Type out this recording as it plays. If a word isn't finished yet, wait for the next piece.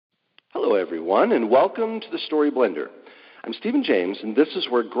Hello, everyone, and welcome to the Story Blender. I'm Stephen James, and this is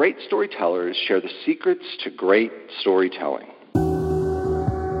where great storytellers share the secrets to great storytelling.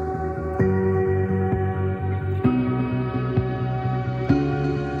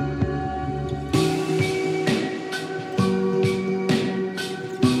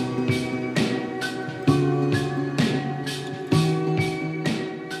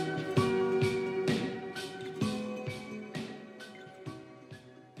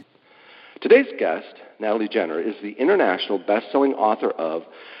 Today's guest, Natalie Jenner, is the international best-selling author of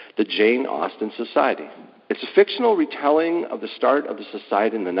The Jane Austen Society. It's a fictional retelling of the start of the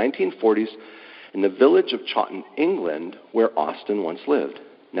society in the 1940s in the village of Chawton, England, where Austen once lived.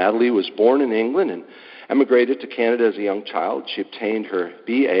 Natalie was born in England and emigrated to Canada as a young child. She obtained her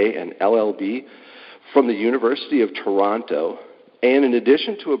BA and LLB from the University of Toronto, and in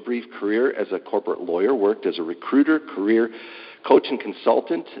addition to a brief career as a corporate lawyer, worked as a recruiter, career coach and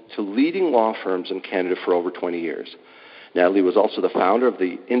consultant to leading law firms in Canada for over 20 years. Natalie was also the founder of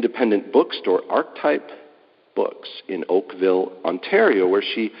the independent bookstore Archetype Books in Oakville, Ontario, where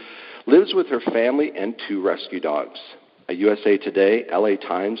she lives with her family and 2 rescue dogs. A USA Today, LA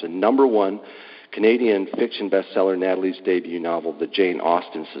Times, and #1 Canadian fiction bestseller, Natalie's debut novel, The Jane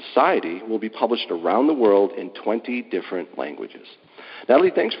Austen Society, will be published around the world in 20 different languages.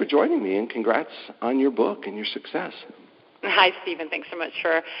 Natalie, thanks for joining me, and congrats on your book and your success. Hi, Stephen. Thanks so much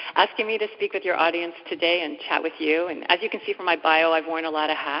for asking me to speak with your audience today and chat with you. And as you can see from my bio, I've worn a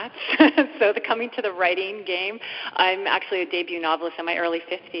lot of hats. So coming to the writing game, I'm actually a debut novelist in my early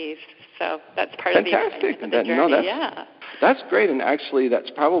 50s. So that's part of the journey. That's great. And actually,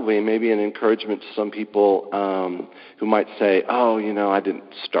 that's probably maybe an encouragement to some people who might say, I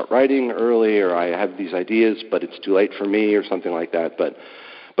didn't start writing early, or I have these ideas, but it's too late for me, or something like that.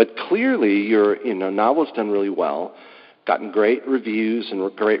 But clearly, your novel has done really well. Gotten great reviews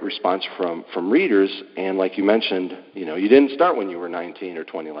and great response from readers, and like you mentioned, you didn't start when you were 19 or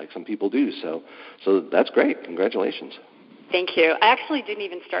 20 like some people do, so that's great. Congratulations. Thank you. I actually didn't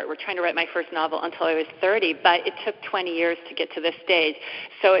even start. We're trying to write my first novel until I was 30, but it took 20 years to get to this stage.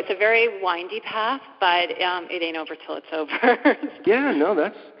 So it's a very windy path, but it ain't over till it's over. Yeah, no,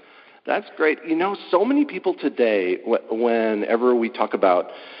 that's great. So many people today, whenever we talk about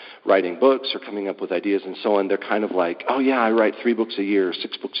writing books or coming up with ideas and so on, they're kind of like, I write 3 books a year,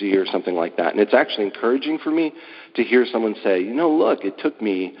 6 books a year, something like that. And it's actually encouraging for me to hear someone say, look, it took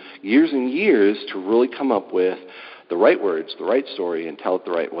me years and years to really come up with the right words, the right story, and tell it the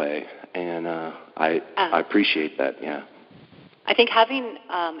right way. And I appreciate that, yeah. I think having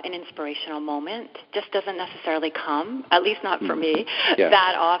an inspirational moment just doesn't necessarily come, at least not for me,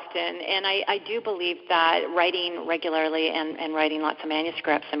 that often. And I do believe that writing regularly and writing lots of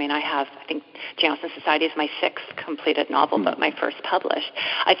manuscripts, I think Jane Austen Society is my 6th completed novel, but my first published.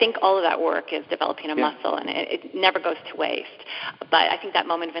 I think all of that work is developing a muscle, and it never goes to waste. But I think that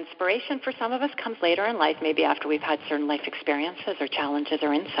moment of inspiration for some of us comes later in life, maybe after we've had certain life experiences or challenges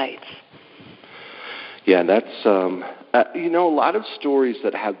or insights. Yeah, that's, a lot of stories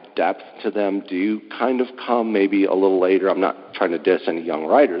that have depth to them do kind of come maybe a little later. I'm not trying to diss any young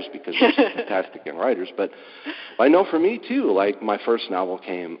writers because there's some fantastic young writers, but I know for me too, like my first novel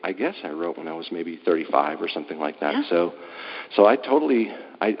came, I guess I wrote when I was maybe 35 or something like that. Yeah. So I totally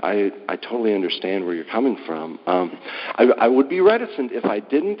understand where you're coming from. I would be reticent if I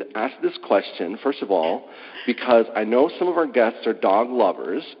didn't ask this question, first of all, because I know some of our guests are dog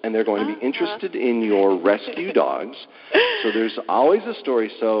lovers, and they're going to be interested in your rescue dogs. So there's always a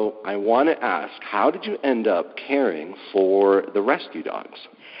story. So I want to ask, how did you end up caring for the rescue dogs?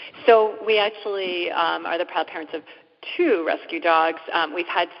 So we actually are the proud parents of 2 rescue dogs. We've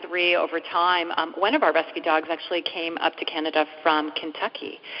had 3 over time. One of our rescue dogs actually came up to Canada from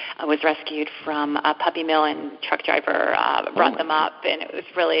Kentucky. Was rescued from a puppy mill, and truck driver brought them up, and it was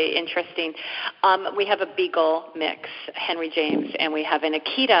really interesting. We have a Beagle mix, Henry James, and we have an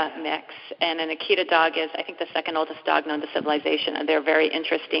Akita mix. And an Akita dog is, I think, the 2nd oldest dog known to civilization, and they're very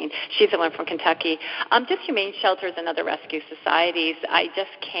interesting. She's the one from Kentucky. Just humane shelters and other rescue societies, I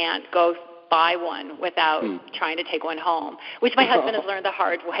just can't go buy one without trying to take one home, which my husband has learned the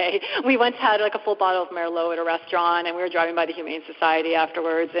hard way. We once had like a full bottle of Merlot at a restaurant, and we were driving by the Humane Society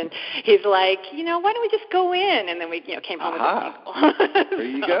afterwards, and he's like, why don't we just go in? And then we came home with a Beagle. There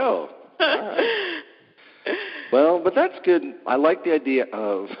you go. All right. Well, but that's good. I like the idea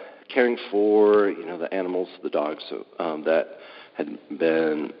of caring for, the animals, the dogs that had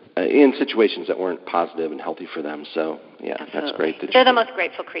been in situations that weren't positive and healthy for them. So Yeah, Absolutely. That's great. They're the most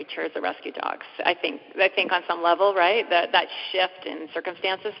grateful creatures, the rescue dogs. I think on some level, right, that shift in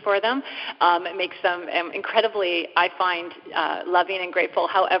circumstances for them, it makes them incredibly, I find, loving and grateful.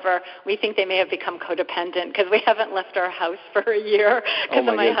 However, we think they may have become codependent because we haven't left our house for a year because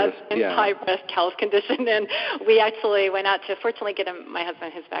of my husband's high-risk health condition. And we actually went out to, fortunately, get my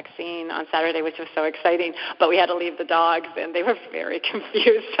husband his vaccine on Saturday, which was so exciting, but we had to leave the dogs, and they were very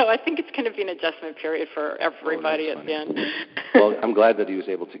confused. So I think it's going to be an adjustment period for everybody at the end. Well, I'm glad that he was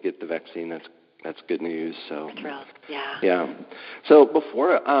able to get the vaccine. That's good news. So thrilled. Yeah. So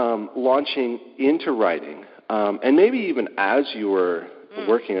before launching into writing, and maybe even as you were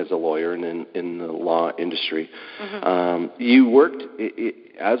working as a lawyer and in the law industry, you worked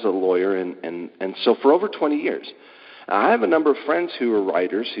as a lawyer, and so for over 20 years. I have a number of friends who are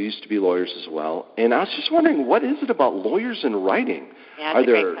writers who used to be lawyers as well, and I was just wondering, what is it about lawyers and writing? Yeah, are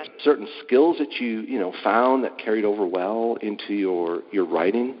there certain skills that you found that carried over well into your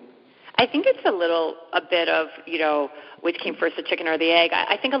writing? I think it's a bit of, which came first, the chicken or the egg.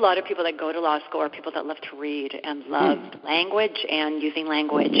 I think a lot of people that go to law school are people that love to read and love language and using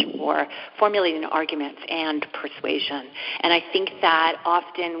language for formulating arguments and persuasion. And I think that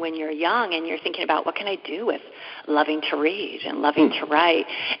often when you're young and you're thinking about what can I do with loving to read and loving to write,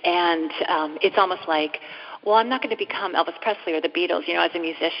 and it's almost like, well, I'm not going to become Elvis Presley or the Beatles, as a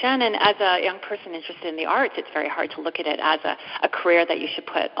musician. And as a young person interested in the arts, it's very hard to look at it as a career that you should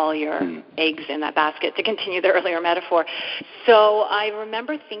put all your eggs in that basket, to continue the earlier metaphor. So I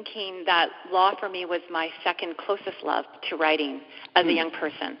remember thinking that law for me was my second closest love to writing as a young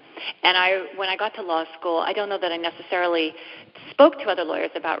person. And when I got to law school, I don't know that I necessarily spoke to other lawyers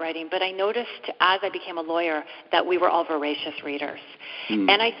about writing, but I noticed as I became a lawyer that we were all voracious readers.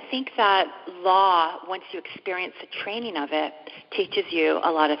 And I think that law, once you experience the training of it, teaches you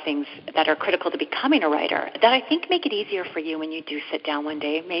a lot of things that are critical to becoming a writer that I think make it easier for you when you do sit down one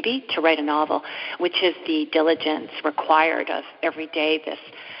day, maybe, to write a novel, which is the diligence required of every day, this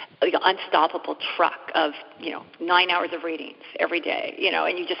unstoppable truck of 9 hours of readings every day,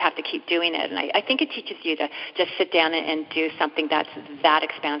 and you just have to keep doing it. And I think it teaches you to just sit down and do something that's that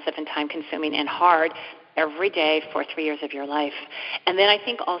expansive and time-consuming and hard every day for 3 years of your life. And then I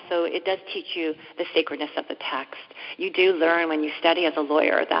think also it does teach you the sacredness of the text. You do learn when you study as a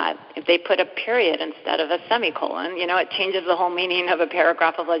lawyer that if they put a period instead of a semicolon, it changes the whole meaning of a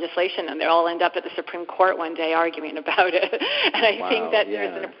paragraph of legislation, and they all end up at the Supreme Court one day arguing about it. And I think that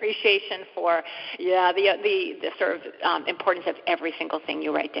there's an appreciation for, the sort of importance of every single thing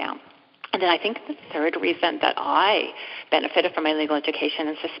you write down. And then I think the third reason that I benefited from my legal education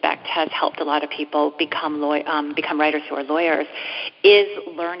and suspect has helped a lot of people become writers who are lawyers is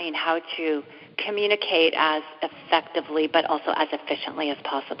learning how to communicate as effectively but also as efficiently as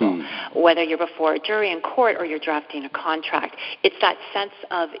possible. Whether you're before a jury in court or you're drafting a contract, it's that sense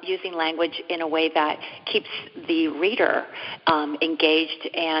of using language in a way that keeps the reader engaged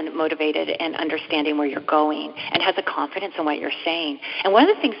and motivated and understanding where you're going and has a confidence in what you're saying. And one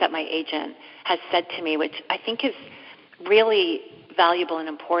of the things that my agent has said to me, which I think is really valuable and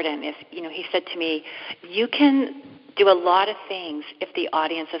important, is, he said to me, you can do a lot of things if the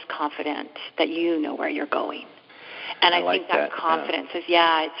audience is confident that you know where you're going. And I think that confidence is,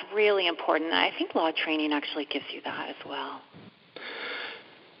 it's really important. And I think law training actually gives you that as well.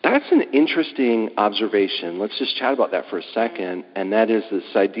 That's an interesting observation. Let's just chat about that for a second. And that is this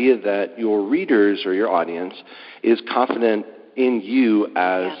idea that your readers or your audience is confident in you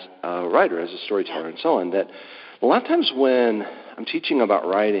as a writer, as a storyteller, and so on. That a lot of times when I'm teaching about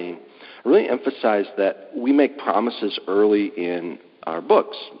writing, I really emphasize that we make promises early in our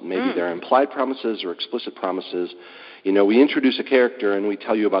books. Maybe they're implied promises or explicit promises. We introduce a character and we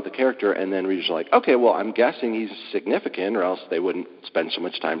tell you about the character, and then readers are like, okay, well, I'm guessing he's significant or else they wouldn't spend so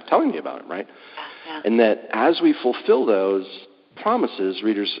much time telling me about him, right? Yeah. And that as we fulfill those promises,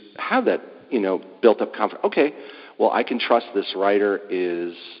 readers have that, built up confidence. Okay, well, I can trust this writer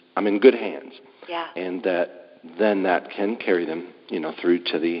I'm in good hands. Yeah. And then that can carry them, through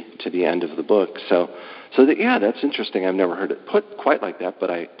to the end of the book. So that's interesting. I've never heard it put quite like that,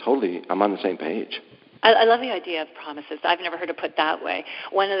 but I'm on the same page. I love the idea of promises. I've never heard it put that way.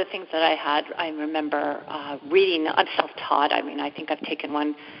 One of the things that I remember reading, I'm self-taught. I think I've taken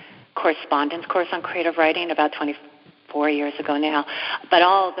one correspondence course on creative writing about 24 years ago now. But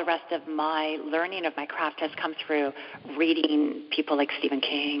all the rest of my learning of my craft has come through reading people like Stephen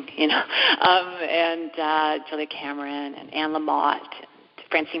King, and Julia Cameron and Anne Lamott,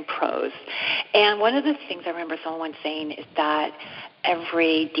 Francine Prose. And one of the things I remember someone saying is that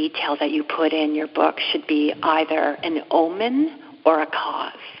every detail that you put in your book should be either an omen or a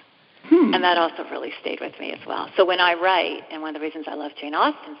cause. And that also really stayed with me as well. So when I write, and one of the reasons I love Jane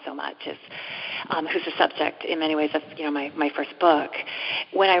Austen so much is, who's the subject in many ways of my first book,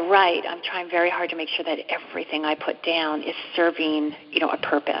 when I write, I'm trying very hard to make sure that everything I put down is serving a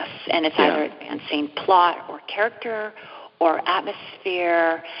purpose, and it's either advancing plot or character or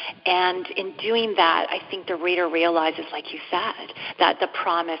atmosphere, and in doing that, I think the reader realizes, like you said, that the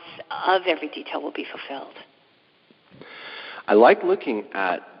promise of every detail will be fulfilled. I like looking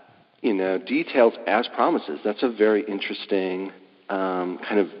at, details as promises. That's a very interesting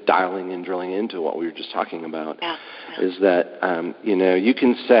kind of dialing and drilling into what we were just talking about. Is that, you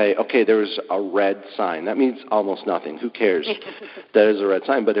can say, okay, there's a red sign. That means almost nothing. Who cares? That is a red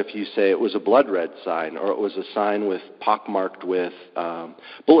sign. But if you say it was a blood red sign, or it was a sign with pockmarked with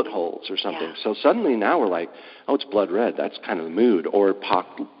bullet holes or something, so suddenly now we're like, oh, it's blood red. That's kind of the mood. Or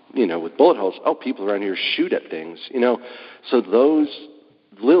with bullet holes, oh, people around here shoot at things. So those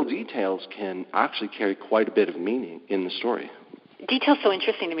little details can actually carry quite a bit of meaning in the story. Detail's so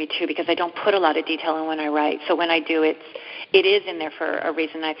interesting to me, too, because I don't put a lot of detail in when I write. So when I do, it is in there for a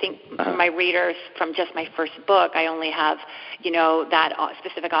reason. I think for my readers from just my first book, I only have, that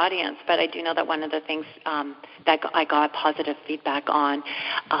specific audience. But I do know that one of the things that I got positive feedback on,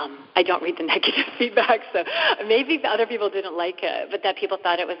 I don't read the negative feedback, so maybe other people didn't like it, but that people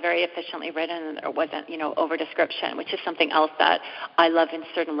thought it was very efficiently written and there wasn't, over-description, which is something else that I love in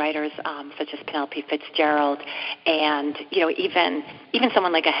certain writers, such as Penelope Fitzgerald and, even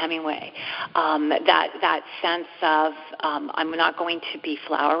someone like a Hemingway, that sense of I'm not going to be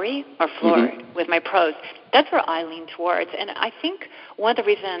flowery or florid with my prose. That's where I lean towards. And I think one of the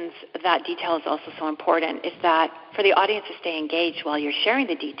reasons that detail is also so important is that for the audience to stay engaged while you're sharing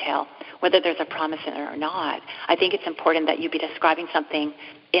the detail, whether there's a promise in it or not, I think it's important that you be describing something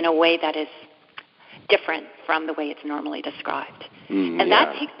in a way that is different from the way it's normally described. And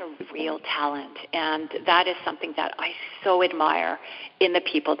that takes a real talent, and that is something that I so admire in the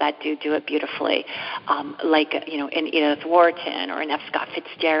people that do it beautifully, like, in Edith Wharton or in F. Scott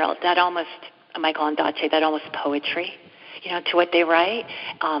Fitzgerald, that almost, Michael Ondaatje, that almost poetry, to what they write,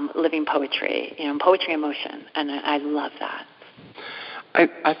 living poetry, poetry in motion, and I love that.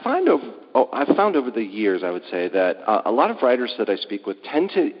 I've found over the years, I would say, that a lot of writers that I speak with tend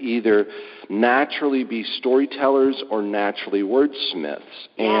to either naturally be storytellers or naturally wordsmiths.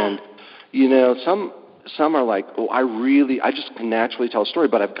 And, some are like, oh, I just can naturally tell a story,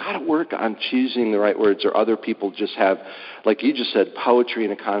 but I've got to work on choosing the right words, or other people just have, like you just said, poetry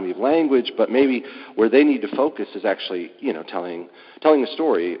and economy of language, but maybe where they need to focus is actually, telling a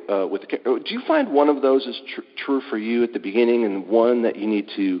story with the. Do you find one of those is true for you at the beginning, and one that you need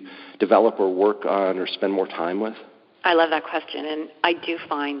to develop or work on or spend more time with? I love that question, and I do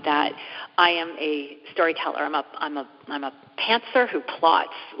find that I am a storyteller. I'm a pantser who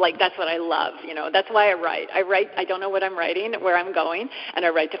plots. Like, that's what I love. That's why I write. I don't know what I'm writing, where I'm going, and I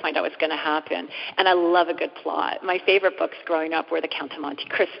write to find out what's going to happen. And I love a good plot. My favorite books growing up were The Count of Monte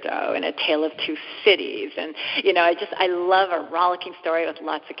Cristo and A Tale of Two Cities. And I love a rollicking story with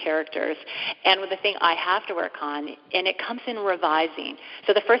lots of characters. And the thing I have to work on, and it comes in revising.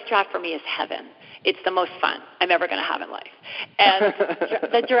 So the first draft for me is heaven. It's the most fun I'm ever going to have in life. And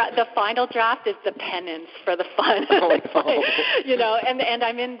the final draft is the penance for the fun. And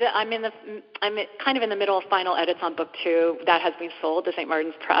I'm kind of in the middle of final edits on book 2 that has been sold to St.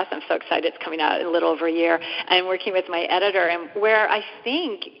 Martin's Press. I'm so excited it's coming out in a little over a year. I'm working with my editor, and where I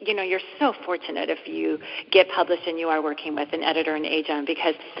think, you're so fortunate if you get published and you are working with an editor and agent,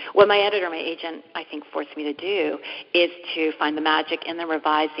 because what my editor and my agent, I think, forced me to do is to find the magic in the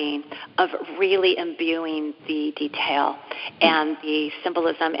revising of really imbuing the detail and the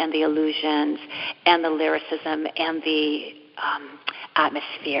symbolism and the illusions and the lyricism and the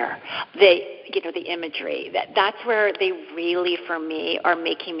atmosphere, the imagery. That's where they really, for me, are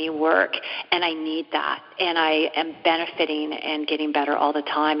making me work, and I need that, and I am benefiting and getting better all the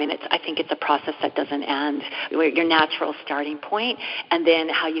time. And I think it's a process that doesn't end. Your natural starting point, and then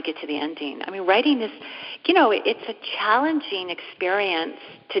how you get to the ending. I mean, writing is, it's a challenging experience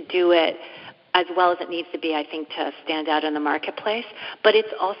to do it as well as it needs to be, I think, to stand out in the marketplace. But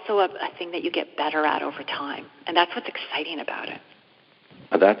it's also a thing that you get better at over time, and that's what's exciting about it.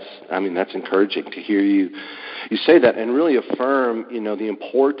 That's encouraging to hear you say that, and really affirm, the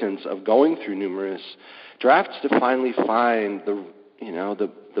importance of going through numerous drafts to finally find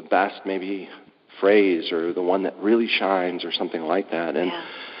the best maybe phrase, or the one that really shines, or something like that.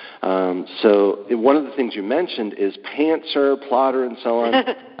 And so one of the things you mentioned is pantser, plotter, and so on.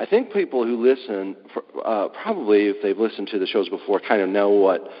 I think people who listen, probably if they've listened to the shows before, kind of know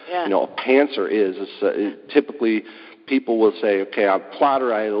what a pantser is. It's typically people will say, okay, I'm a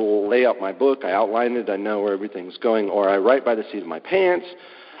plotter, I lay out my book, I outline it, I know where everything's going, or I write by the seat of my pants,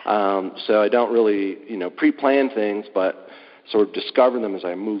 so I don't really, pre-plan things, but sort of discover them as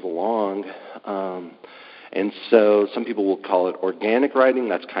I move along. And so some people will call it organic writing.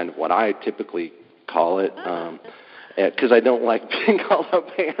 That's kind of what I typically call it, because I don't like being called a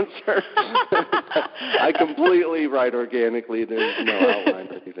pantser. I completely write organically. There's no outline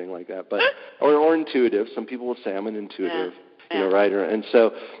or anything like that. But or intuitive. Some people will say I'm an intuitive writer. And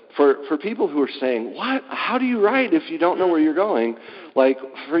so for people who are saying, what? How do you write if you don't know where you're going? Like,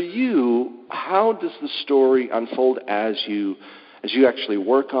 for you, how does the story unfold as you actually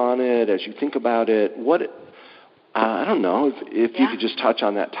work on it, as you think about it? I don't know if you could just touch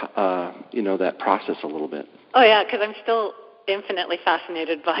on that, that process a little bit. Oh, yeah, because I'm still infinitely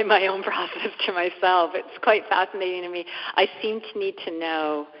fascinated by my own process to myself. It's quite fascinating to me. I seem to need to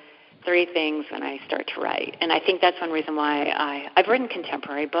know 3 things when I start to write, and I think that's one reason why I've written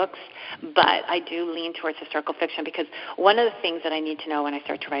contemporary books, but I do lean towards historical fiction, because one of the things that I need to know when I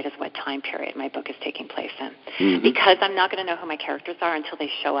start to write is what time period my book is taking place in, because I'm not going to know who my characters are until they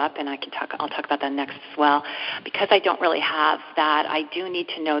show up, and I'll talk about that next as well. Because I don't really have that, I do need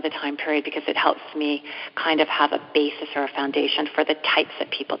to know the time period, because it helps me kind of have a basis or a foundation for the types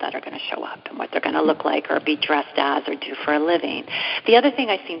of people that are going to show up and what they're going to look like or be dressed as or do for a living. The other thing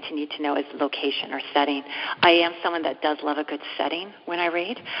I seem to need to know is location or setting. I am someone that does love a good setting when I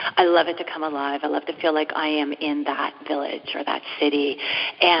read. I love it to come alive. I love to feel like I am in that village or that city.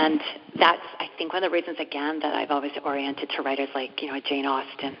 And that's, I think, one of the reasons, again, that I've always oriented to writers like, Jane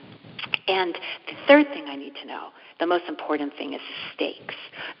Austen. And the third thing I need to know, the most important thing, is the stakes.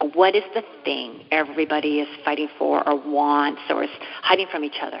 What is the thing everybody is fighting for or wants or is hiding from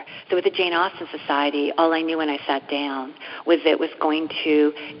each other? So with the Jane Austen Society, all I knew when I sat down was it was going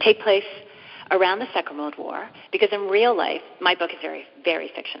to take place around the Second World War, because in real life, my book is very,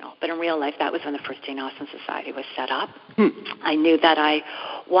 very fictional, but in real life, that was when the first Jane Austen Society was set up. I knew that I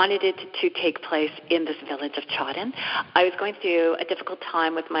wanted it to take place in this village of Chawton. I was going through a difficult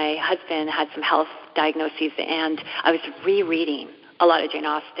time with my husband, had some health diagnoses, and I was rereading a lot of Jane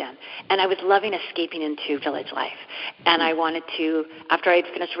Austen, and I was loving escaping into village life. And I wanted to, after I had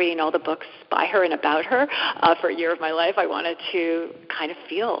finished reading all the books by her and about her for a year of my life, I wanted to kind of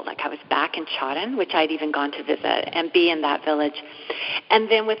feel like I was back in Chawton, which I'd even gone to visit, and be in that village.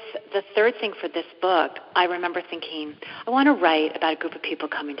 And then with the third thing for this book, I remember thinking, I want to write about a group of people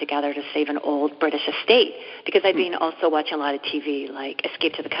coming together to save an old British estate, because I'd been also watching a lot of TV, like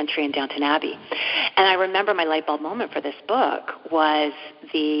Escape to the Country and Downton Abbey. And I remember my light bulb moment for this book was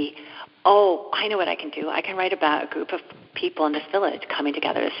I know what I can do. I can write about a group of people in this village coming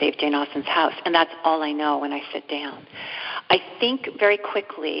together to save Jane Austen's house, and that's all I know when I sit down. I think very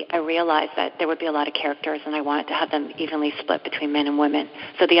quickly I realized that there would be a lot of characters, and I wanted to have them evenly split between men and women.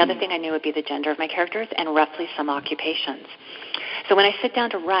 So the other thing I knew would be the gender of my characters and roughly some occupations. So when I sit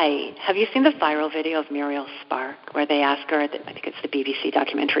down to write, have you seen the viral video of Muriel Spark, where they ask her, I think it's the BBC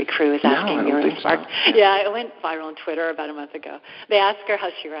documentary crew is asking Muriel Spark. So. Yeah, it went viral on Twitter about a month ago. They ask her how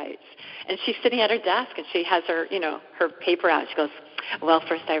she writes. And she's sitting at her desk, and she has her, her paper out. She goes, well,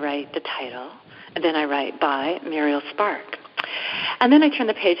 first I write the title, and then I write by Muriel Spark. And then I turn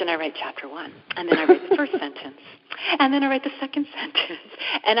the page and I write chapter 1. And then I write the first sentence. And then I write the second sentence.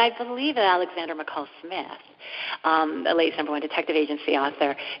 And I believe that Alexander McCall Smith, a late #1 detective agency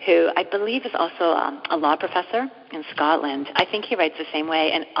author, who I believe is also a law professor in Scotland, I think he writes the same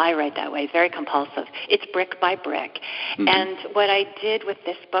way, and I write that way. It's very compulsive. It's brick by brick. And what I did with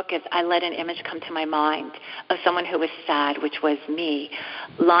this book is I let an image come to my mind of someone who was sad, which was me,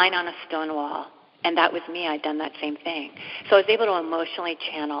 lying on a stone wall. And that was me. I'd done that same thing. So I was able to emotionally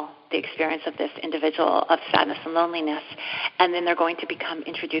channel the experience of this individual of sadness and loneliness. And then they're going to become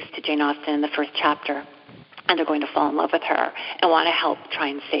introduced to Jane Austen in the first chapter. And they're going to fall in love with her and want to help try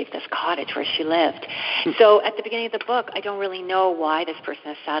and save this cottage where she lived. So at the beginning of the book, I don't really know why this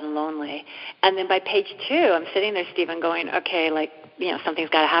person is sad and lonely. And then by page 2, I'm sitting there, Stephen, going, okay, something's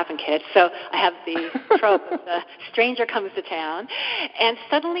got to happen, kid. So I have the trope of the stranger comes to town, and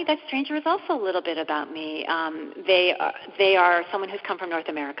suddenly that stranger is also a little bit about me. They are someone who's come from North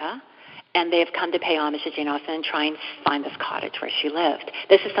America, and they have come to pay homage to Jane Austen and try and find this cottage where she lived.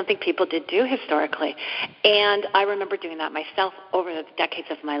 This is something people did do historically, and I remember doing that myself over the decades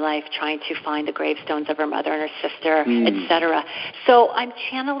of my life, trying to find the gravestones of her mother and her sister, etc. So I'm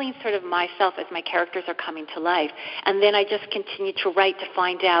channeling sort of myself as my characters are coming to life, and then I just continue to write to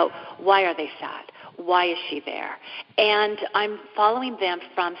find out, why are they sad? Why is she there? And I'm following them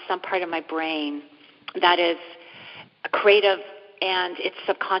from some part of my brain that is a creative and it's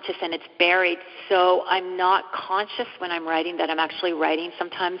subconscious and it's buried. So I'm not conscious when I'm writing that I'm actually writing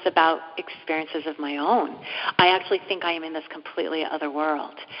sometimes about experiences of my own. I actually think I am in this completely other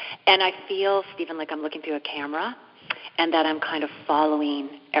world. And I feel, Stephen, like I'm looking through a camera and that I'm kind of following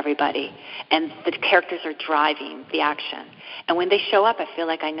everybody. And the characters are driving the action. And when they show up, I feel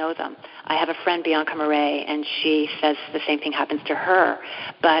like I know them. I have a friend, Bianca Murray, and she says the same thing happens to her.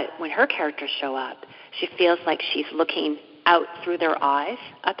 But when her characters show up, she feels like she's looking out through their eyes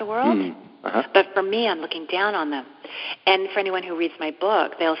at the world. But for me, I'm looking down on them. And for anyone who reads my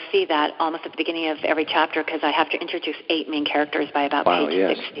book, they'll see that almost at the beginning of every chapter, because I have to introduce 8 main characters by about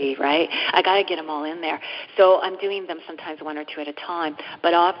page 60, right? I got to get them all in there. So I'm doing them sometimes 1 or 2 at a time.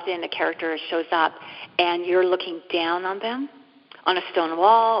 But often a character shows up, and you're looking down on them, on a stone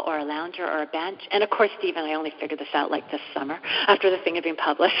wall or a lounger or a bench. And, of course, Stephen, I only figured this out like this summer after the thing had been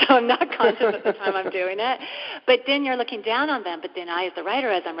published, so I'm not conscious at the time I'm doing it. But then you're looking down on them. But then I, as the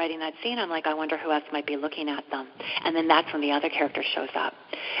writer, as I'm writing that scene, I'm like, I wonder who else might be looking at them. And then that's when the other character shows up.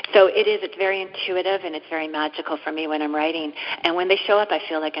 So it's very intuitive and it's very magical for me when I'm writing. And when they show up, I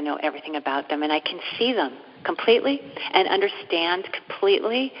feel like I know everything about them and I can see them completely and understand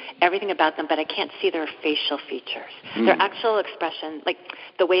completely everything about them, but I can't see their facial features. Their actual expression, like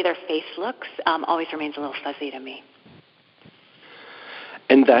the way their face looks, always remains a little fuzzy to me.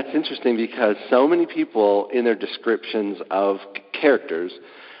 And that's interesting because so many people in their descriptions of characters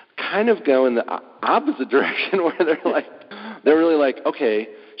kind of go in the opposite direction where they're really like, okay,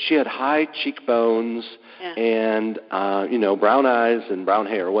 she had high cheekbones and, brown eyes and brown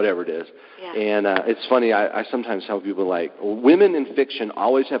hair, or whatever it is. Yeah. And it's funny, I sometimes tell people, like, women in fiction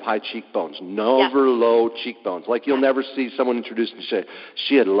always have high cheekbones, never low cheekbones. Like, you'll never see someone introduced and say,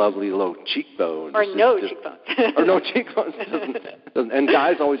 she had lovely low cheekbones. Or no cheekbones. Or no cheekbones. And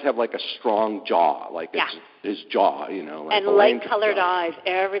guys always have, like, a strong jaw, like it's his jaw, like and light-colored eyes.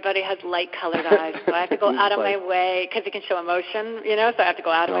 Everybody has light-colored eyes. So I have to go out of my way, because it can show emotion, so I have to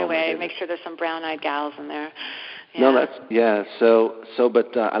go out of my way and make sure there's some brown-eyed gals in there. Yeah. No,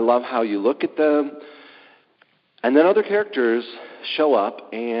 but I love how you look at them, and then other characters show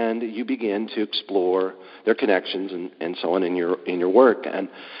up, and you begin to explore their connections and so on in your work. And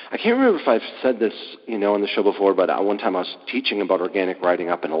I can't remember if I've said this, on the show before, but one time I was teaching about organic writing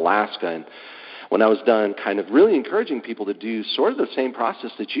up in Alaska, and when I was done kind of really encouraging people to do sort of the same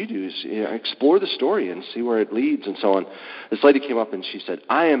process that you do, is, explore the story and see where it leads and so on. This lady came up and she said,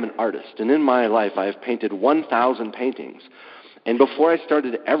 I am an artist, and in my life I have painted 1,000 paintings. And before I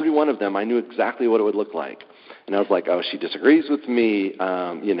started every one of them, I knew exactly what it would look like. And I was like, oh, she disagrees with me.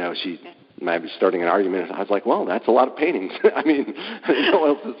 She might be starting an argument. I was like, well, that's a lot of paintings. I mean, I don't know what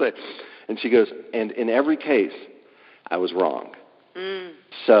else to say. And she goes, and in every case, I was wrong.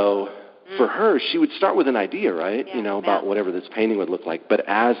 So for her, she would start with an idea, right, about whatever this painting would look like. But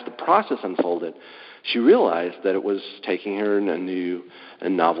as the process unfolded, she realized that it was taking her in a new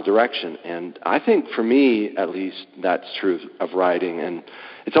and novel direction. And I think, for me, at least, that's true of writing. And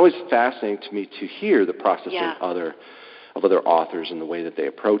it's always fascinating to me to hear the process of other authors and the way that they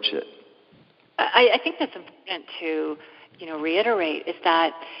approach it. I think that's important to, reiterate, is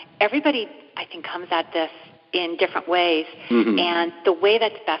that everybody, I think, comes at this in different ways, and the way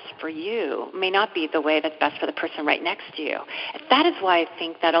that's best for you may not be the way that's best for the person right next to you. That is why I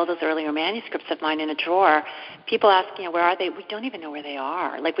think that all those earlier manuscripts of mine in a drawer, people ask, where are they? We don't even know where they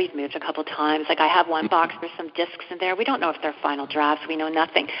are. Like, we've moved a couple times. Like, I have one box, there's some discs in there. We don't know if they're final drafts. We know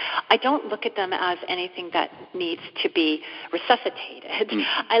nothing. I don't look at them as anything that needs to be resuscitated.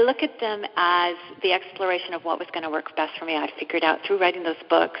 I look at them as the exploration of what was going to work best for me. I figured out through writing those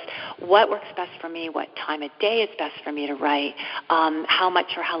books what works best for me, what time of day is best for me to write, how much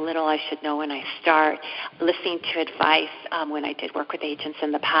or how little I should know when I start, listening to advice. When I did work with agents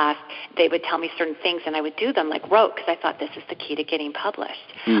in the past, they would tell me certain things and I would do them like rote, because I thought this is the key to getting published.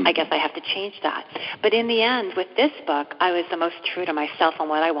 I guess I have to change that. But in the end, with this book, I was the most true to myself on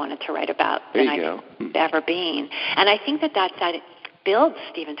what I wanted to write about than I've ever been. And I think that builds,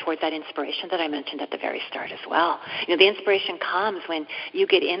 Stephen, towards that inspiration that I mentioned at the very start as well. The inspiration comes when you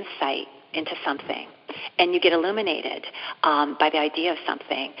get insight into something and you get illuminated by the idea of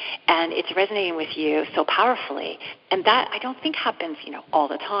something, and it's resonating with you so powerfully. And that, I don't think, happens, all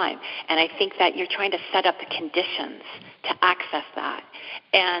the time. And I think that you're trying to set up the conditions to access that.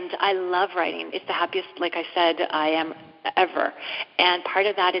 And I love writing. It's the happiest, like I said, I am ever. And part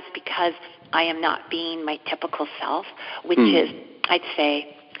of that is because I am not being my typical self, which is, I'd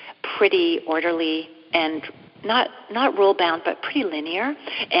say, pretty orderly and not rule-bound, but pretty linear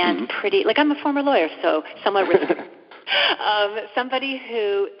and pretty, like, I'm a former lawyer, so somewhat somebody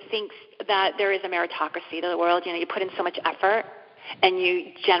who thinks that there is a meritocracy to the world. You put in so much effort and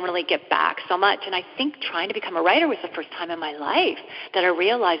you generally get back so much. And I think trying to become a writer was the first time in my life that I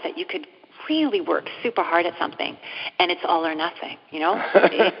realized that you could really work super hard at something, and it's all or nothing,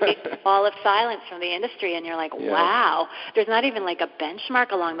 it's all of silence from the industry, and you're like, wow, there's not even like a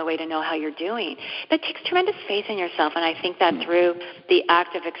benchmark along the way to know how you're doing. That takes tremendous faith in yourself, and I think that through the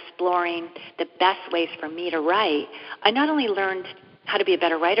act of exploring the best ways for me to write, I not only learned how to be a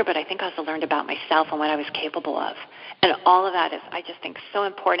better writer, but I think I also learned about myself and what I was capable of. And all of that is, I just think, so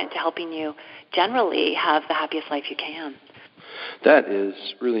important to helping you generally have the happiest life you can. That is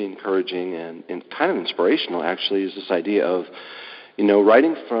really encouraging and kind of inspirational, actually, is this idea of,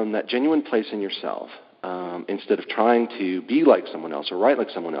 writing from that genuine place in yourself instead of trying to be like someone else or write like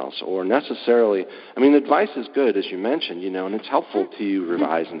someone else or necessarily, advice is good, as you mentioned, and it's helpful to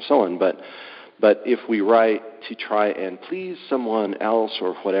revise and so on, but if we write to try and please someone else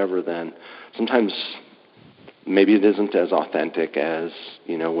or whatever, then sometimes maybe it isn't as authentic as,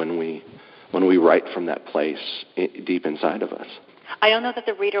 when we write from that place deep inside of us. I don't know that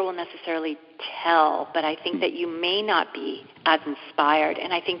the reader will necessarily tell, but I think that you may not be as inspired,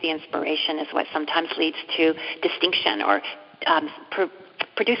 and I think the inspiration is what sometimes leads to distinction or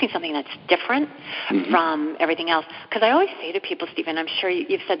producing something that's different from everything else. Because I always say to people, Stephen, I'm sure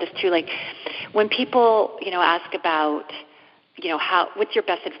you've said this too, like when people, ask about, what's your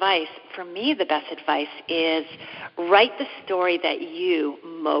best advice? For me, the best advice is write the story that you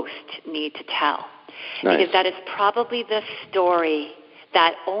most need to tell. Nice. Because that is probably the story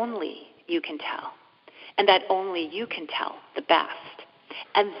that only you can tell, and that only you can tell the best.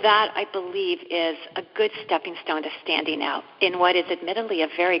 And that, I believe, is a good stepping stone to standing out in what is admittedly a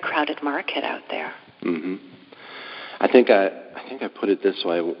very crowded market out there. Mm-hmm. I think I put it this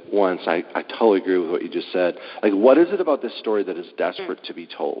way once. I totally agree with what you just said. Like, what is it about this story that is desperate to be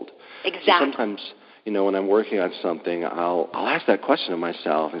told? Exactly. So sometimes, when I'm working on something, I'll ask that question of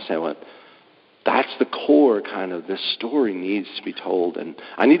myself and say, well, that's the core kind of, this story needs to be told, and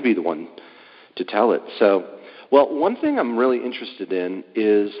I need to be the one to tell it. So, well, one thing I'm really interested in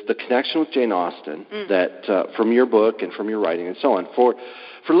is the connection with Jane Austen that from your book and from your writing and so on.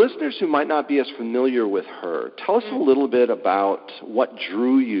 For listeners who might not be as familiar with her, tell us a little bit about what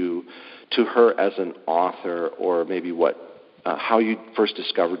drew you to her as an author, or maybe how you first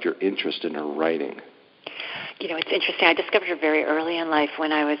discovered your interest in her writing. It's interesting. I discovered her very early in life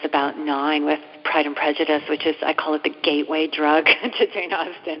when I was about 9 with Pride and Prejudice, which is, I call it the gateway drug to Jane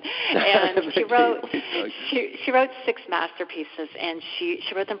Austen. And she wrote 6 masterpieces, and she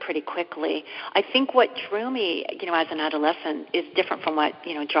wrote them pretty quickly. I think what drew me, as an adolescent is different from what,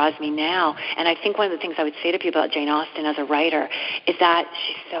 draws me now. And I think one of the things I would say to people about Jane Austen as a writer is that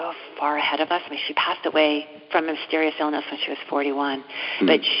she's so far ahead of us. She passed away from a mysterious illness when she was 41.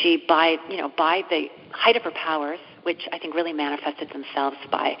 But she, by the height of her powers, which I think really manifested themselves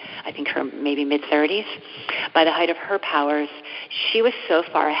by, I think, her maybe mid-30s. By the height of her powers, she was so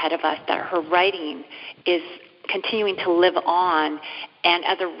far ahead of us that her writing is continuing to live on, and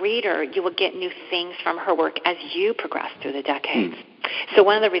as a reader, you will get new things from her work as you progress through the decades. So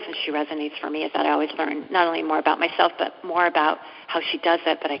one of the reasons she resonates for me is that I always learn not only more about myself, but more about how she does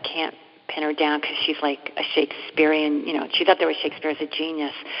it, but I can't pin her down because she's like a Shakespearean, she's up there with Shakespeare as a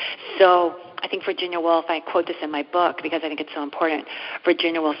genius. So I think Virginia Woolf, I quote this in my book because I think it's so important.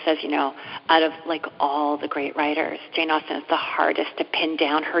 Virginia Woolf says, out of like all the great writers, Jane Austen is the hardest to pin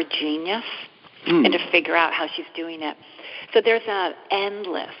down her genius and to figure out how she's doing it. So there's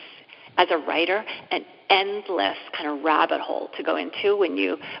as a writer, an endless kind of rabbit hole to go into when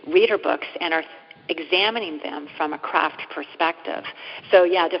you read her books and are examining them from a craft perspective. So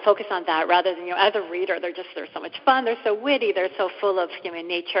to focus on that rather than, as a reader, they're so much fun, they're so witty, they're so full of human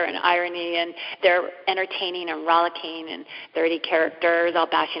nature and irony, and they're entertaining and rollicking, and 30 characters all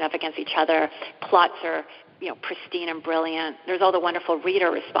bashing up against each other. Plots are, pristine and brilliant. There's all the wonderful reader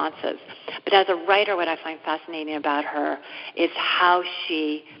responses. But as a writer, what I find fascinating about her is how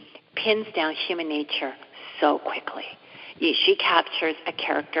she pins down human nature so quickly. She captures a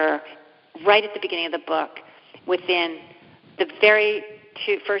character right at the beginning of the book, within the very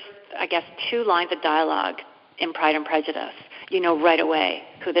first 2 lines of dialogue in Pride and Prejudice. Right away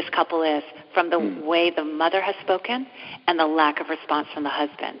who this couple is from the way the mother has spoken and the lack of response from the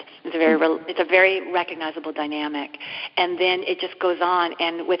husband. It's a very recognizable dynamic. And then it just goes on,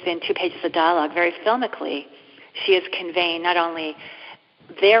 and within 2 pages of dialogue, very filmically, she is conveying not only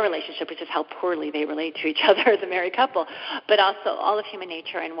their relationship, which is how poorly they relate to each other as a married couple, but also all of human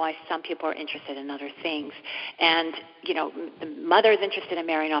nature and why some people are interested in other things. And, the mother is interested in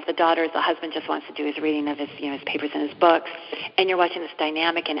marrying off the daughters. The husband just wants to do his reading of his papers and his books. And you're watching this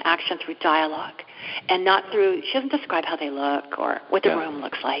dynamic in action through dialogue and not through, she doesn't describe how they look or what the room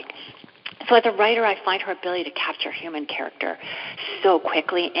looks like. So as a writer, I find her ability to capture human character so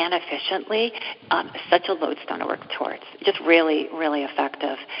quickly and efficiently such a lodestone to work towards. Just really, really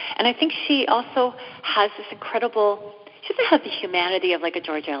effective. And I think she also has this incredible, she doesn't have the humanity of like a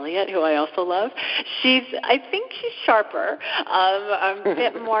George Eliot, who I also love. I think she's sharper, a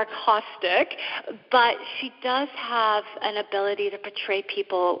bit more caustic, but she does have an ability to portray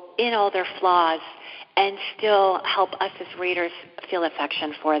people in all their flaws and still help us as readers feel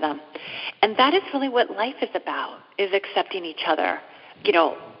affection for them. And that is really what life is about, is accepting each other,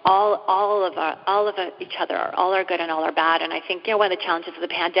 all of each other, all are good and all are bad. And I think, one of the challenges of the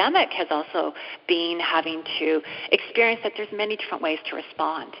pandemic has also been having to experience that there's many different ways to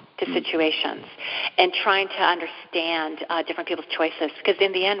respond to situations and trying to understand different people's choices. Because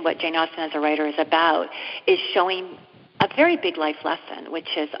in the end, what Jane Austen as a writer is about is showing a very big life lesson, which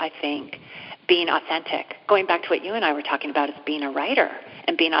is, I think, being authentic. Going back to what you and I were talking about is being a writer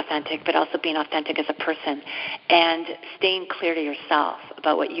and being authentic, but also being authentic as a person and staying clear to yourself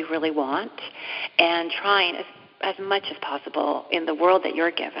about what you really want and trying as much as possible in the world that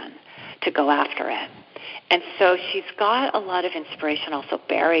you're given to go after it. And so she's got a lot of inspiration also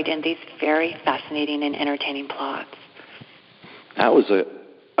buried in these very fascinating and entertaining plots. That was a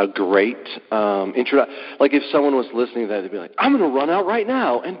great intro. Like if someone was listening to that, they'd be like, I'm going to run out right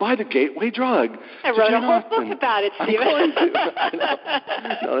now and buy the gateway drug. I wrote a whole book about it, Stephen.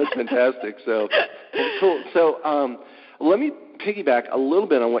 No, that's fantastic. So, cool. So let me piggyback a little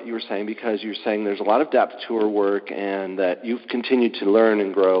bit on what you were saying, because you're saying there's a lot of depth to her work and that you've continued to learn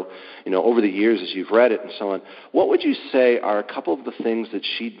and grow, over the years as you've read it and so on. What would you say are a couple of the things that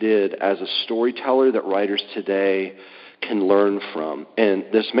she did as a storyteller that writers today can learn from? And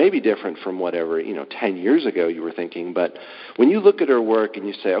this may be different from whatever, 10 years ago you were thinking, but when you look at her work and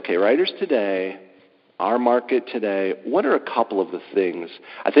you say, okay, writers today, our market today, what are a couple of the things?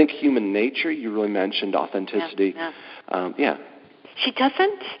 I think human nature, you really mentioned authenticity. Yeah. She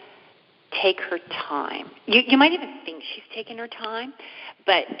doesn't take her time. You might even think she's taking her time,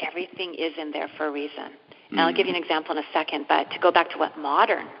 but everything is in there for a reason. And I'll give you an example in a second, but to go back to what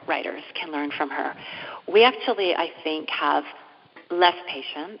modern writers can learn from her, we actually, I think, have less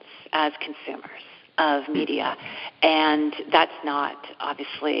patience as consumers of media, and that's not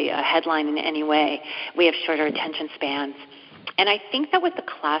obviously a headline in any way. We have shorter attention spans, and I think that with the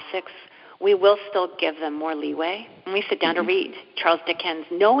classics, we will still give them more leeway. When we sit down to read Charles Dickens,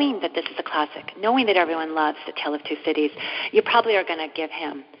 knowing that this is a classic, knowing that everyone loves The Tale of Two Cities, you probably are going to give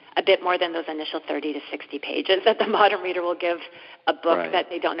him a bit more than those initial 30 to 60 pages that the modern reader will give a book that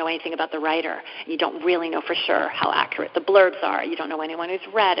they don't know anything about the writer. You don't really know for sure how accurate the blurbs are. You don't know anyone who's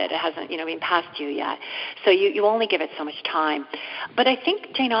read it. It hasn't, been passed you yet. So you only give it so much time. But I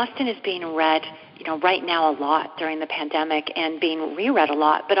think Jane Austen is being read, right now a lot during the pandemic and being reread a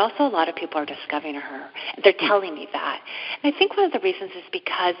lot, but also a lot of people are discovering her. They're telling me that. And I think one of the reasons is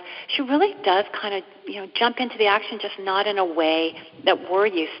because she really does kind of, jump into the action, just not in a way that we're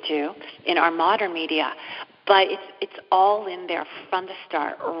used to in our modern media. But it's all in there from the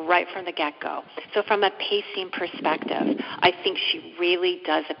start, right from the get-go. So from a pacing perspective, I think she really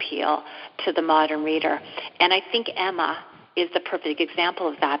does appeal to the modern reader. And I think Emma is the perfect example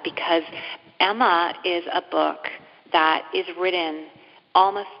of that, because Emma is a book that is written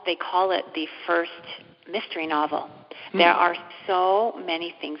almost, they call it the first mystery novel. There are so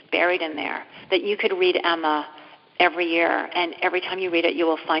many things buried in there that you could read Emma every year, and every time you read it, you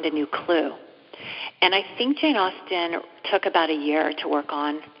will find a new clue. And I think Jane Austen took about a year to work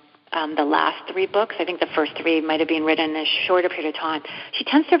on the last three books. I think the first three might have been written in a shorter period of time. She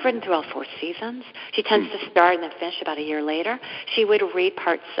tends to have written through all 4 seasons. She tends to start and then finish about a year later. She would read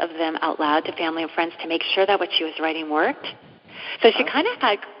parts of them out loud to family and friends to make sure that what she was writing worked. So she kind of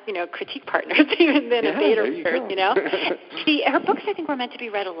had, critique partners even then, and baiters, her books, I think, were meant to be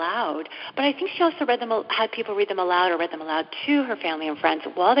read aloud, but I think she also had people read them aloud or read them aloud to her family and friends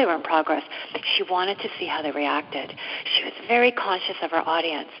while they were in progress. She wanted to see how they reacted. She was very conscious of her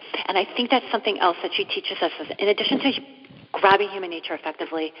audience, and I think that's something else that she teaches us. In addition to grabbing human nature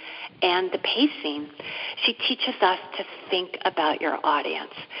effectively and the pacing, she teaches us to think about your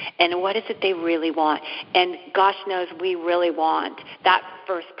audience and what is it they really want. And gosh knows we really want that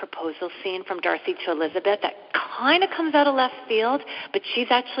first proposal scene from Darcy to Elizabeth that kind of comes out of left field, but she's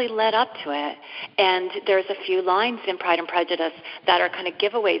actually led up to it. And there's a few lines in Pride and Prejudice that are kind of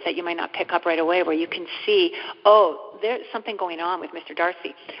giveaways that you might not pick up right away, where you can see, oh, there's something going on with Mr.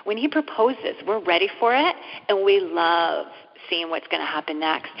 Darcy. When he proposes, we're ready for it, and we love seeing what's going to happen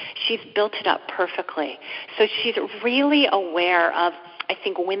next. She's built it up perfectly. So she's really aware of, I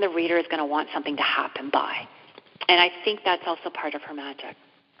think, when the reader is going to want something to happen by. And I think that's also part of her magic.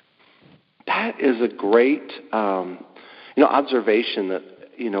 That is a great, observation that,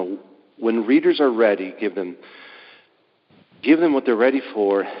 when readers are ready, give them what they're ready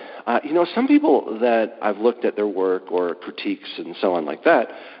for. Some people that I've looked at their work or critiques and so on like that,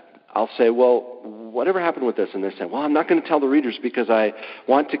 I'll say, well, whatever happened with this? And they say, well, I'm not going to tell the readers because I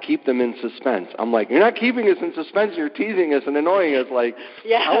want to keep them in suspense. I'm like, you're not keeping us in suspense. You're teasing us and annoying us. Like,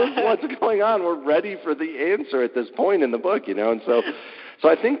 tell us what's going on. We're ready for the answer at this point in the book, And so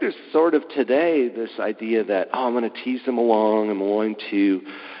I think there's sort of today this idea that, I'm going to tease them along. I'm going to,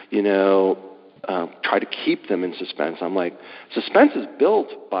 try to keep them in suspense. I'm like, suspense is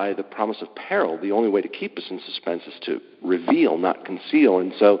built by the promise of peril. The only way to keep us in suspense is to reveal, not conceal.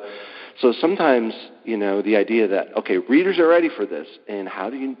 And so sometimes, the idea that, okay, readers are ready for this, and how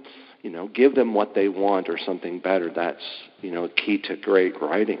do you, give them what they want or something better? That's, a key to great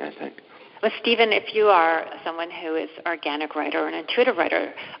writing, I think. Well, Stephen, if you are someone who is an organic writer or an intuitive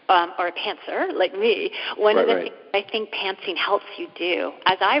writer or a pantser like me, one of the things I think pantsing helps you do,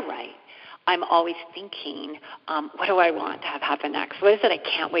 as I write, I'm always thinking, what do I want to have happen next? What is it I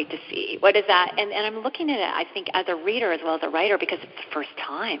can't wait to see? What is that? And I'm looking at it, I think, as a reader as well as a writer, because it's the first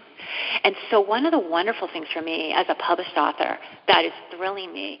time. And so one of the wonderful things for me as a published author that is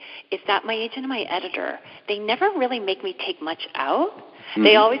thrilling me is that my agent and my editor, they never really make me take much out. Mm-hmm.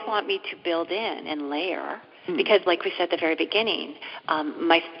 They always want me to build in and layer. Because, like we said at the very beginning,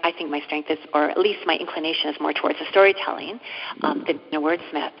 I think my strength is, or at least my inclination is more towards the storytelling than a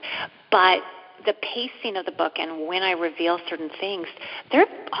wordsmith. But the pacing of the book and when I reveal certain things, they're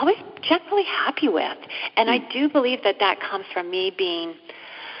always generally happy with. And I do believe that comes from me being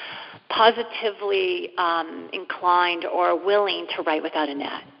positively inclined or willing to write without a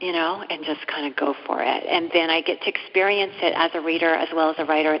net, and just kind of go for it. And then I get to experience it as a reader as well as a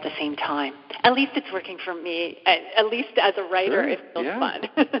writer at the same time. At least it's working for me. At least as a writer, it feels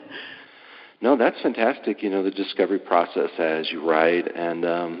fun. No, that's fantastic, the discovery process as you write. And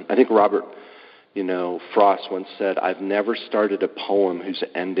I think Robert, Frost once said, I've never started a poem whose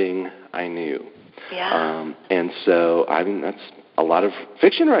ending I knew. Yeah. And so, I mean, that's a lot of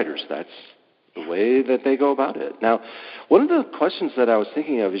fiction writers. That's the way that they go about it. Now, one of the questions that I was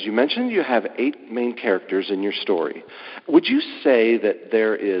thinking of is you mentioned you have 8 main characters in your story. Would you say that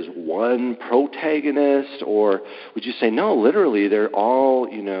there is one protagonist, or would you say, no, literally they're all,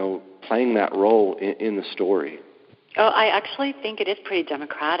 playing that role in the story? Oh, I actually think it is pretty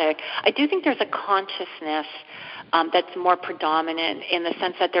democratic. I do think there's a consciousness that's more predominant in the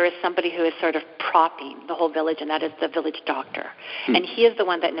sense that there is somebody who is sort of propping the whole village, and that is the village doctor. And he is the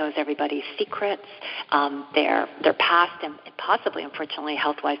one that knows everybody's secrets, their past, and possibly, unfortunately,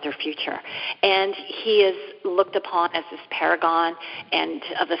 health-wise, their future. And he is looked upon as this paragon and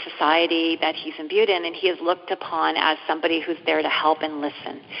of the society that he's imbued in, and he is looked upon as somebody who's there to help and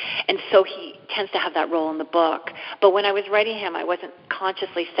listen. And so he tends to have that role in the book. But when I was writing him, I wasn't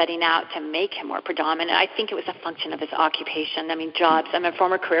consciously setting out to make him more predominant. I think it was a function of his occupation. I mean, jobs. I'm a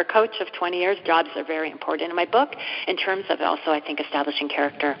former career coach of 20 years. Jobs are very important in my book in terms of also, I think, establishing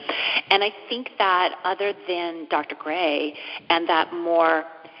character. And I think that other than Dr. Gray and that more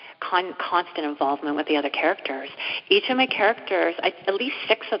constant involvement with the other characters, each of my characters, at least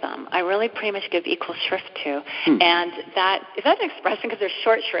 6 of them, I really pretty much give equal shrift to. And that, is that an expression because there's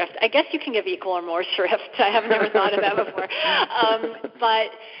short shrift? I guess you can give equal or more shrift. I have never thought of that before.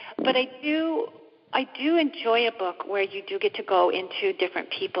 But I do enjoy a book where you do get to go into different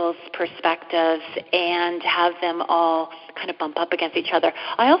people's perspectives and have them all kind of bump up against each other.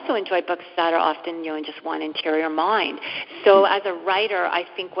 I also enjoy books that are often, in just one interior mind. So as a writer, I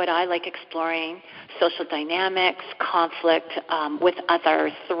think what I like exploring, social dynamics, conflict with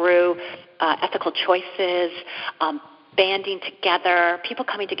others through ethical choices, banding together, people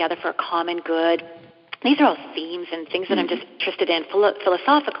coming together for a common good. these are all themes and things that I'm just interested in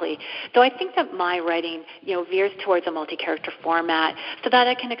philosophically, though I think that my writing, veers towards a multi-character format so that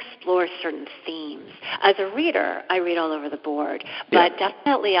I can explore certain themes. As a reader, I read all over the board, but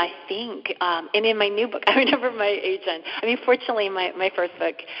definitely I think, and in my new book, I remember my agent, fortunately my first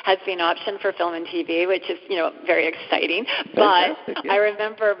book has been optioned for film and TV, which is, very exciting, but I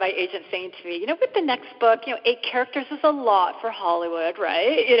remember my agent saying to me, with the next book, 8 characters is a lot for Hollywood,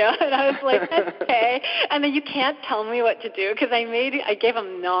 right? And I was like, that's okay. And then you can't tell me what to do because I gave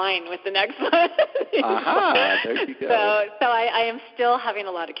him 9 with the next one. There you go. So I am still having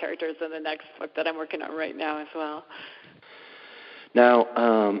a lot of characters in the next book that I'm working on right now as well.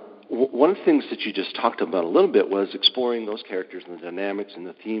 Now, one of the things that you just talked about a little bit was exploring those characters and the dynamics and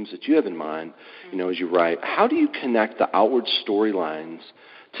the themes that you have in mind, as you write. How do you connect the outward storylines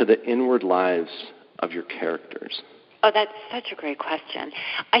to the inward lives of your characters? Oh, that's such a great question.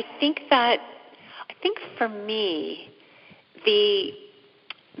 I think for me, the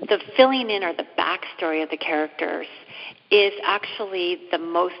filling in or the backstory of the characters is actually the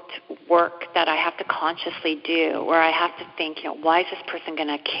most work that I have to consciously do, where I have to think, why is this person going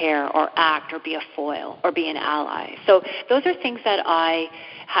to care or act or be a foil or be an ally? So those are things that I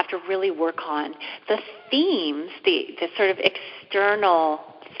have to really work on. The themes, the sort of external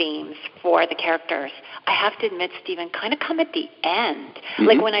themes for the characters, I have to admit, Stephen, kind of come at the end.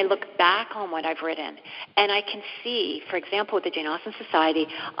 Like when I look back on what I've written, and I can see, for example, with the Jane Austen Society,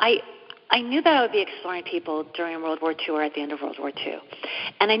 I knew that I would be exploring people during World War II or at the end of World War II.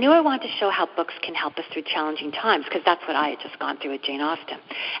 And I knew I wanted to show how books can help us through challenging times, because that's what I had just gone through with Jane Austen.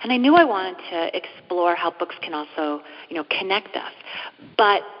 And I knew I wanted to explore how books can also, connect us.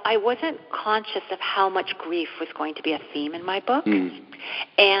 But I wasn't conscious of how much grief was going to be a theme in my book.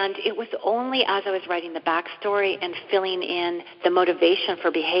 And it was only as I was writing the backstory and filling in the motivation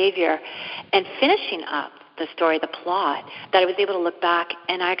for behavior and finishing up the story, the plot, that I was able to look back.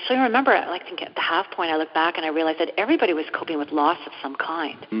 And I actually remember, I think at the half point, I looked back and I realized that everybody was coping with loss of some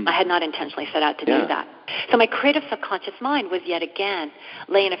kind. I had not intentionally set out to do that. So my creative subconscious mind was yet again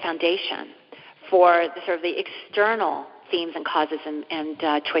laying a foundation for the sort of the external themes and causes and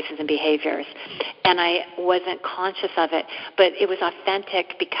choices and behaviors. And I wasn't conscious of it, but it was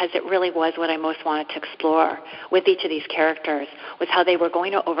authentic because it really was what I most wanted to explore with each of these characters, was how they were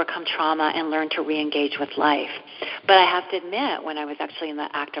going to overcome trauma and learn to re-engage with life. But I have to admit, when I was actually in the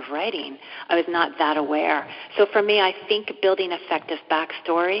act of writing, I was not that aware. So for me, I think building effective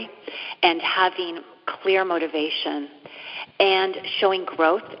backstory and having clear motivation and showing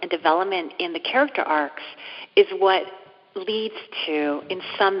growth and development in the character arcs is what leads to, in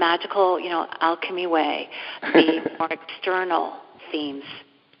some magical, alchemy way, the more external themes.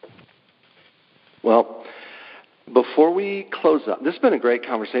 Well, before we close up, this has been a great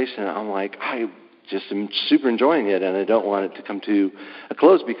conversation. I just am super enjoying it, and I don't want it to come to a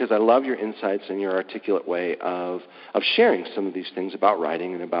close because I love your insights and your articulate way of sharing some of these things about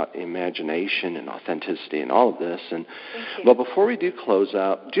writing and about imagination and authenticity and all of this. And but before we do close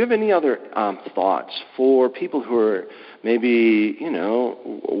up, do you have any other thoughts for people who are maybe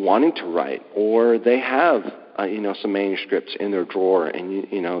wanting to write, or they have some manuscripts in their drawer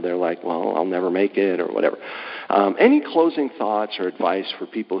and they're like, well, I'll never make it or whatever. Any closing thoughts or advice for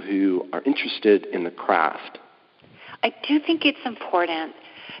people who are interested in the craft? I do think it's important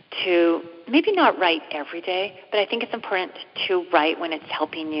to maybe not write every day, but I think it's important to write when it's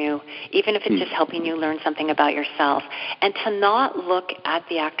helping you, even if it's just helping you learn something about yourself, and to not look at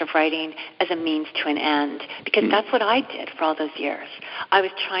the act of writing as a means to an end, because that's what I did for all those years. I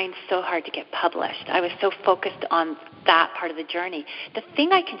was trying so hard to get published. I was so focused on that part of the journey. The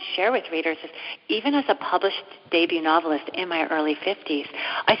thing I can share with readers is, even as a published debut novelist in my early 50s,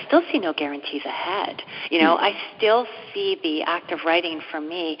 I still see no guarantees ahead. I still see the act of writing for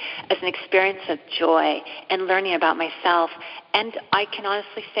me as an experience of joy and learning about myself. And I can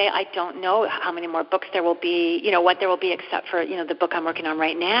honestly say I don't know how many more books there will be, what there will be except for, the book I'm working on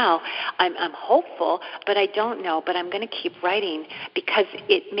right now. I'm hopeful, but I don't know. But I'm going to keep writing because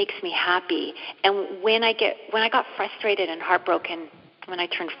it makes me happy. And when I got frustrated and heartbroken when I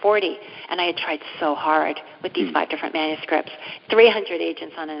turned 40, and I had tried so hard with these 5 different manuscripts, 300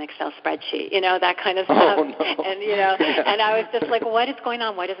 agents on an Excel spreadsheet, that kind of stuff. Oh, no. And, and I was just like, what is going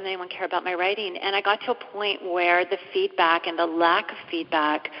on? Why doesn't anyone care about my writing? And I got to a point where the feedback and the lack of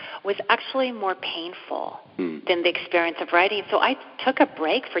feedback was actually more painful than the experience of writing. So I took a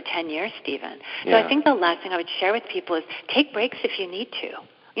break for 10 years, Stephen. So I think the last thing I would share with people is take breaks if you need to.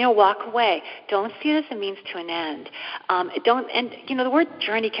 Walk away. Don't see it as a means to an end. The word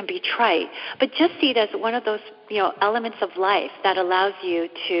journey can be trite, but just see it as one of those, elements of life that allows you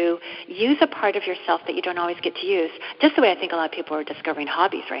to use a part of yourself that you don't always get to use. Just the way I think a lot of people are discovering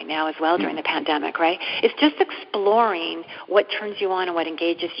hobbies right now as well during the pandemic, right? It's just exploring what turns you on and what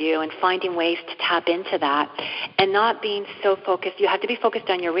engages you and finding ways to tap into that and not being so focused. You have to be focused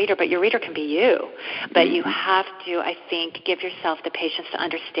on your reader, but your reader can be you. But you have to, I think, give yourself the patience to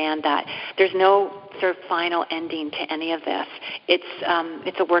understand that there's no sort of final ending to any of this.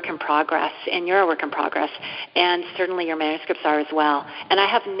 It's a work in progress, and you're a work in progress, and certainly your manuscripts are as well. And I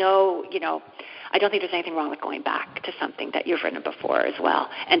have I don't think there's anything wrong with going back to something that you've written before as well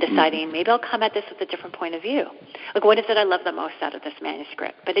and deciding maybe I'll come at this with a different point of view. Like, what is it I love the most out of this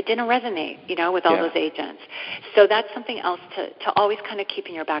manuscript? But it didn't resonate, with all those agents. So that's something else to always kind of keep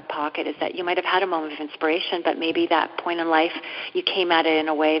in your back pocket, is that you might have had a moment of inspiration, but maybe that point in life you came at it in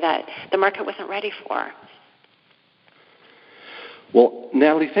a way that the market wasn't ready for. Well,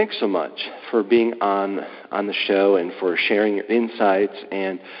 Natalie, thanks so much for being on the show and for sharing your insights.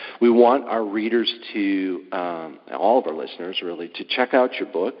 And we want our readers to, all of our listeners really, to check out your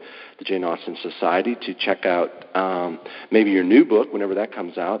book, The Jane Austen Society, to check out maybe your new book whenever that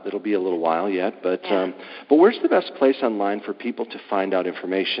comes out. It'll be a little while yet. But where's the best place online for people to find out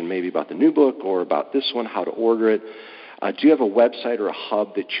information, maybe about the new book or about this one, how to order it? Do you have a website or a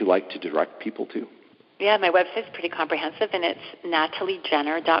hub that you like to direct people to? Yeah, my website's pretty comprehensive, and it's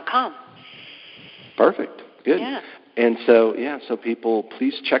nataliejenner.com. Perfect. Good. Yeah. And so people,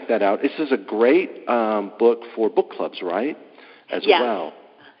 please check that out. This is a great book for book clubs, right? As well.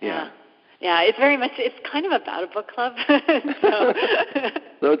 Yeah. Yeah, it's kind of about a book club. So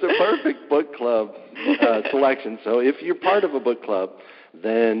it's a perfect book club selection. So if you're part of a book club,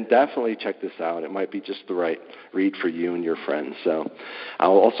 then definitely check this out. It might be just the right read for you and your friends. So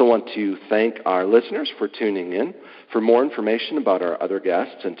I'll also want to thank our listeners for tuning in. For more information about our other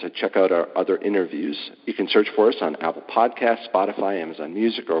guests and to check out our other interviews, you can search for us on Apple Podcasts, Spotify, Amazon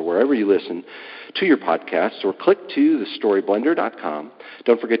Music, or wherever you listen to your podcasts, or click to thestoryblender.com.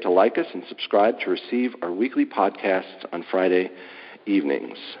 Don't forget to like us and subscribe to receive our weekly podcasts on Friday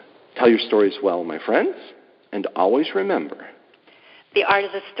evenings. Tell your stories well, my friends, and always remember, the art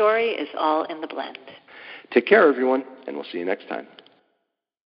of the story is all in the blend. Take care, everyone, and we'll see you next time.